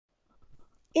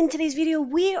In today's video,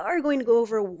 we are going to go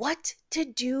over what to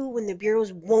do when the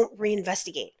bureaus won't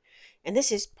reinvestigate. And this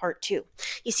is part 2.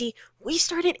 You see, we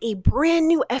started a brand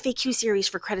new FAQ series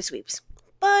for credit sweeps.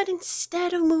 But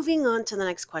instead of moving on to the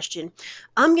next question,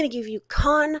 I'm going to give you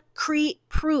concrete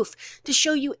proof to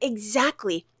show you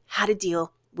exactly how to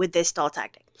deal with this stall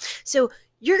tactic. So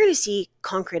you're going to see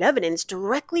concrete evidence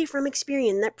directly from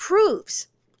Experian that proves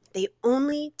they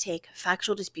only take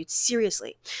factual disputes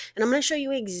seriously. And I'm going to show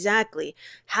you exactly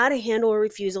how to handle a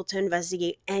refusal to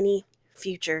investigate any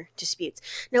future disputes.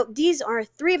 Now, these are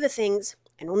 3 of the things,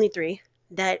 and only 3,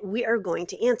 that we are going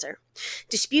to answer.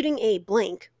 Disputing a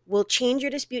blank will change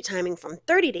your dispute timing from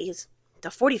 30 days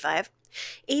to 45.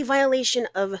 A violation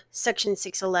of Section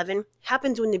 611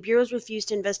 happens when the bureaus refuse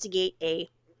to investigate a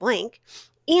blank,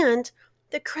 and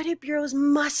the credit bureaus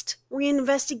must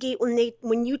reinvestigate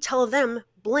when you tell them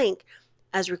blank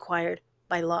as required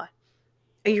by law.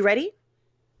 Are you ready?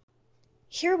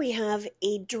 Here we have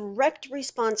a direct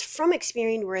response from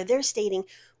Experian where they're stating,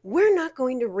 we're not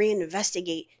going to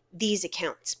reinvestigate these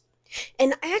accounts.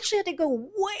 And I actually had to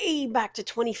go way back to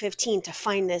 2015 to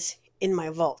find this in my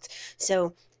vault.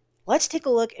 So let's take a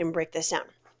look and break this down.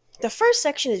 The first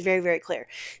section is very, very clear.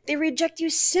 They reject you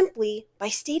simply by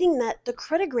stating that the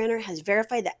credit grantor has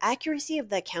verified the accuracy of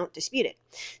the account disputed.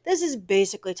 This is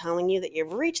basically telling you that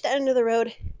you've reached the end of the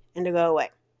road and to go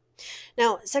away.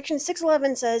 Now, Section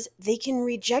 611 says they can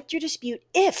reject your dispute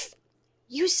if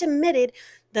you submitted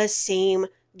the same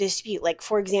dispute. Like,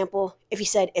 for example, if you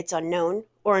said it's unknown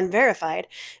or unverified,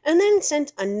 and then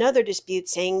sent another dispute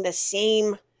saying the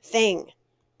same thing.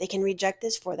 They can reject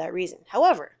this for that reason.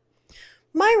 However,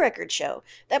 my records show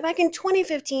that back in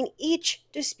 2015, each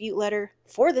dispute letter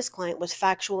for this client was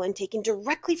factual and taken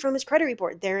directly from his credit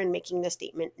report, therein making the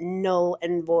statement null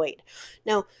and void.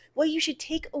 Now, what you should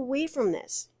take away from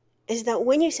this is that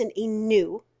when you send a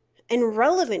new and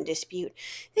relevant dispute,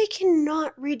 they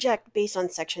cannot reject based on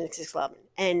Section 611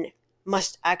 and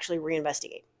must actually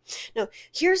reinvestigate. Now,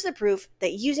 here's the proof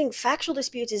that using factual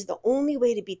disputes is the only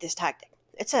way to beat this tactic.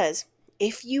 It says,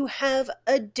 if you have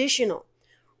additional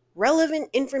relevant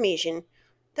information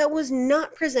that was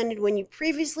not presented when you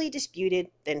previously disputed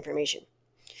the information.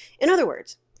 In other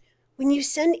words, when you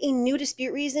send a new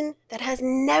dispute reason that has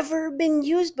never been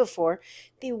used before,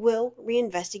 they will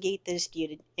reinvestigate the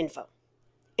disputed info.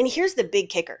 And here's the big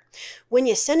kicker. When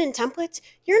you send in templates,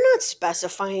 you're not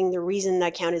specifying the reason the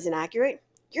account is inaccurate.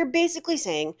 You're basically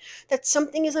saying that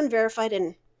something is unverified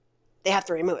and they have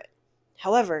to remove it.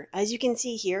 However, as you can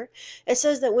see here, it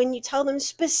says that when you tell them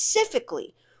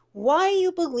specifically why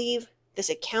you believe this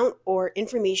account or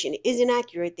information is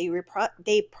inaccurate,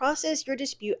 they process your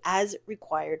dispute as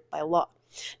required by law.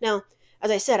 Now,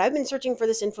 as I said, I've been searching for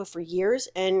this info for years,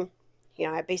 and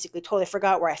I basically totally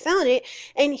forgot where I found it,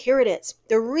 and here it is.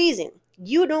 The reason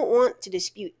you don't want to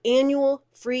dispute annual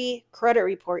free credit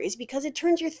report is because it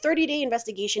turns your 30-day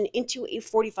investigation into a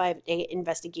 45-day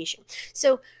investigation.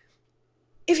 So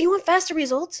if you want faster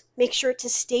results, make sure to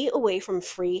stay away from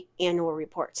free annual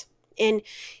reports. And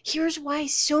here's why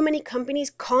so many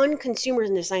companies con consumers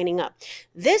into signing up.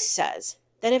 This says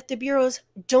that if the bureaus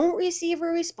don't receive a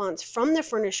response from the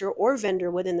furnisher or vendor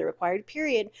within the required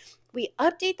period, we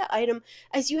update the item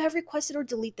as you have requested or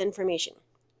delete the information.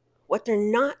 What they're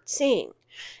not saying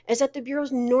is that the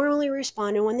bureaus normally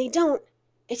respond, and when they don't,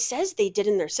 it says they did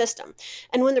in their system.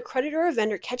 And when the creditor or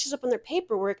vendor catches up on their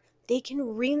paperwork, they can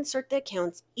reinsert the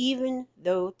accounts even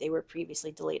though they were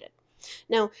previously deleted.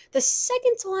 Now, the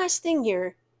second to last thing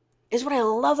here is what I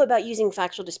love about using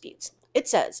factual disputes. It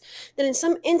says that in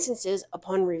some instances,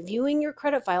 upon reviewing your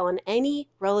credit file on any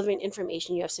relevant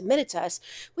information you have submitted to us,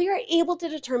 we are able to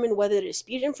determine whether the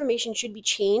disputed information should be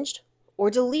changed or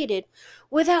deleted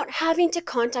without having to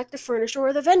contact the furnisher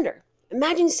or the vendor.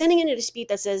 Imagine sending in a dispute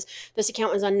that says this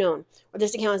account is unknown, or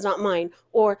this account is not mine,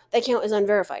 or the account is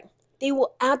unverified. They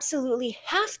will absolutely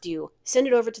have to send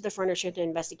it over to the furnisher to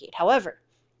investigate. However,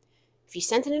 if you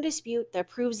sent in a dispute that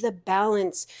proves the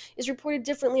balance is reported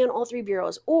differently on all 3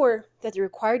 bureaus, or that the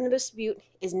required dispute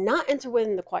is not entered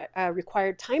within the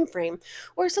required time frame,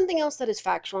 or something else that is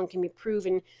factual and can be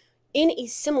proven in a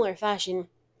similar fashion,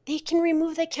 they can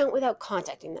remove the account without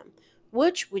contacting them.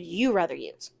 Which would you rather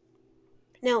use?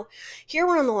 Now, here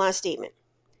we're on the last statement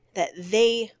that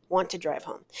they want to drive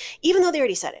home, even though they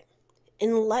already said it.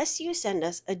 Unless you send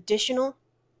us additional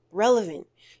relevant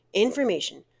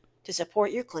information to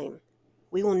support your claim,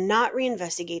 we will not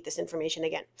reinvestigate this information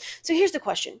again. So here's the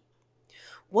question.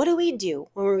 What do we do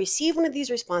when we receive one of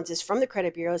these responses from the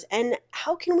credit bureaus, and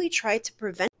how can we try to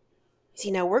prevent See,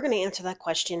 now we're going to answer that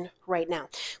question right now.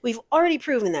 We've already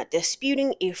proven that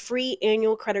disputing a free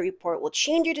annual credit report will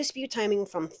change your dispute timing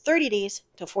from 30 days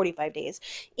to 45 days,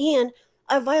 and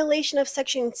a violation of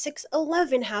Section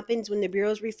 611 happens when the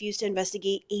bureaus refuse to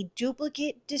investigate a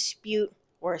duplicate dispute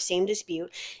or a same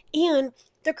dispute, and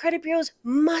the credit bureaus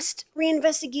must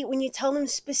reinvestigate when you tell them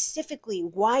specifically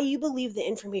why you believe the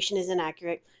information is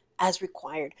inaccurate as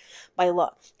required by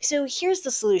law. So here's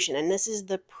the solution, and this is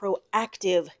the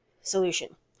proactive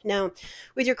solution. Now,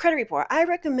 with your credit report, I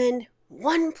recommend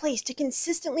one place to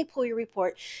consistently pull your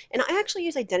report, and I actually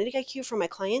use IdentityIQ for my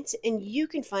clients, and you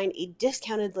can find a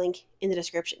discounted link in the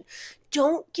description.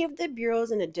 Don't give the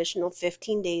bureaus an additional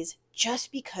 15 days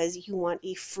just because you want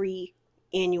a free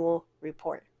annual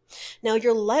report. Now,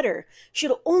 your letter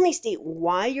should only state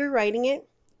why you're writing it,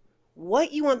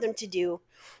 what you want them to do,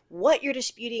 what you're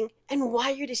disputing, and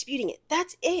why you're disputing it.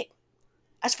 That's it.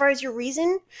 As far as your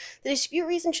reason, the dispute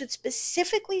reason should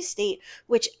specifically state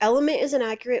which element is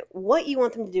inaccurate, what you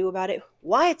want them to do about it,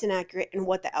 why it's inaccurate, and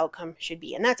what the outcome should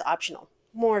be. And that's optional,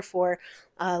 more for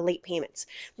late payments.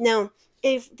 Now,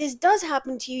 if this does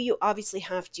happen to you, you obviously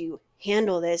have to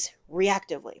handle this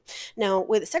reactively. Now,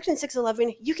 with Section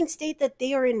 611, you can state that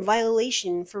they are in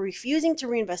violation for refusing to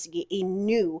reinvestigate a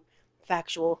new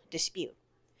factual dispute.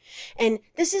 And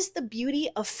this is the beauty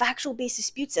of factual-based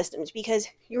dispute systems, because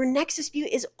your next dispute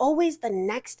is always the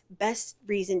next best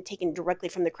reason taken directly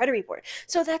from the credit report.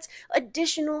 So that's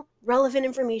additional relevant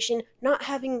information not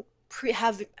having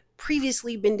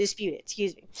previously been disputed.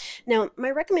 Now, my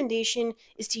recommendation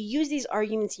is to use these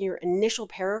arguments in your initial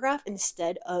paragraph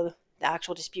instead of the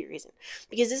actual dispute reason,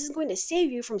 because this is going to save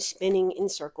you from spinning in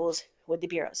circles with the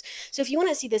bureaus. So if you want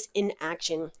to see this in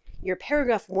action, your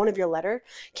paragraph 1 of your letter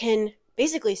can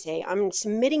basically say, I'm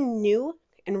submitting new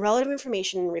and relevant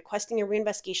information and requesting a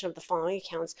reinvestigation of the following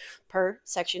accounts per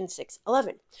Section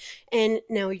 611. And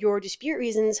now your dispute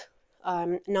reasons,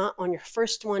 not on your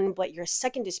first one, but your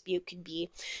second dispute could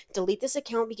be, delete this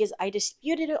account because I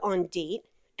disputed it on date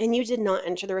and you did not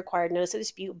enter the required notice of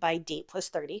dispute by date plus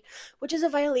 30, which is a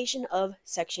violation of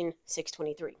Section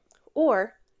 623.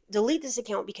 Or delete this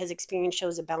account because experience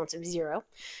shows a balance of 0,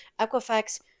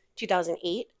 Equifax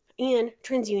 2008, and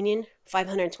TransUnion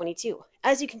 522.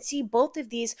 As you can see, both of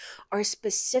these are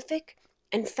specific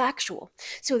and factual.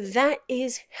 So that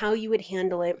is how you would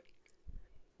handle it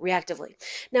reactively.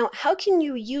 Now, how can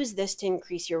you use this to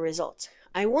increase your results?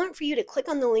 I want for you to click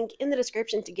on the link in the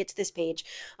description to get to this page,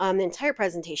 the entire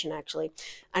presentation actually,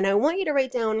 and I want you to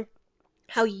write down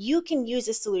how you can use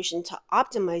this solution to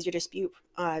optimize your dispute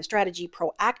strategy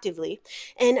proactively,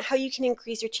 and how you can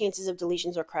increase your chances of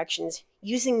deletions or corrections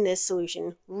using this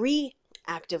solution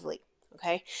reactively.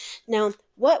 Okay. Now,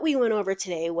 what we went over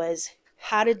today was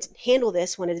how to handle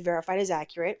this when it's verified as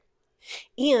accurate,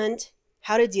 and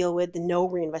how to deal with the no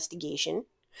reinvestigation,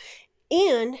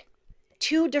 and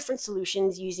 2 different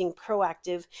solutions using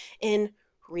proactive and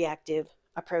reactive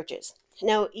approaches.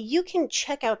 Now, you can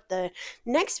check out the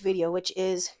next video, which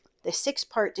is the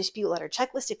 6-part dispute letter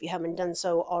checklist if you haven't done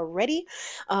so already.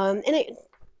 And it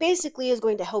basically is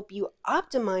going to help you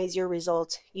optimize your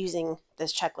results using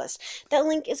this checklist. That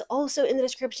link is also in the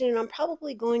description, and I'm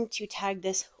probably going to tag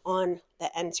this on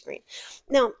the end screen.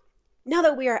 Now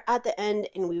that we are at the end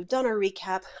and we've done our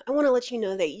recap, I want to let you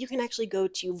know that you can actually go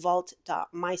to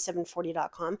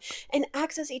vault.my740.com and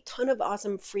access a ton of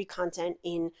awesome free content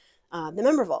in the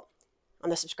member vault on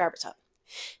the subscribers hub.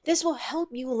 This will help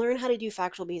you learn how to do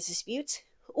factual-based disputes,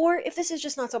 or if this is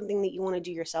just not something that you want to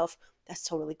do yourself, that's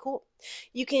totally cool.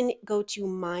 You can go to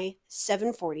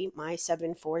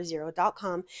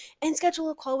my740.com and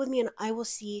schedule a call with me, and I will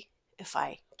see if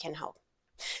I can help.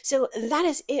 So that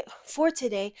is it for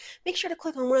today. Make sure to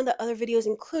click on one of the other videos,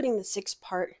 including the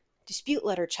 6-part dispute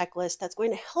letter checklist that's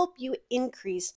going to help you increase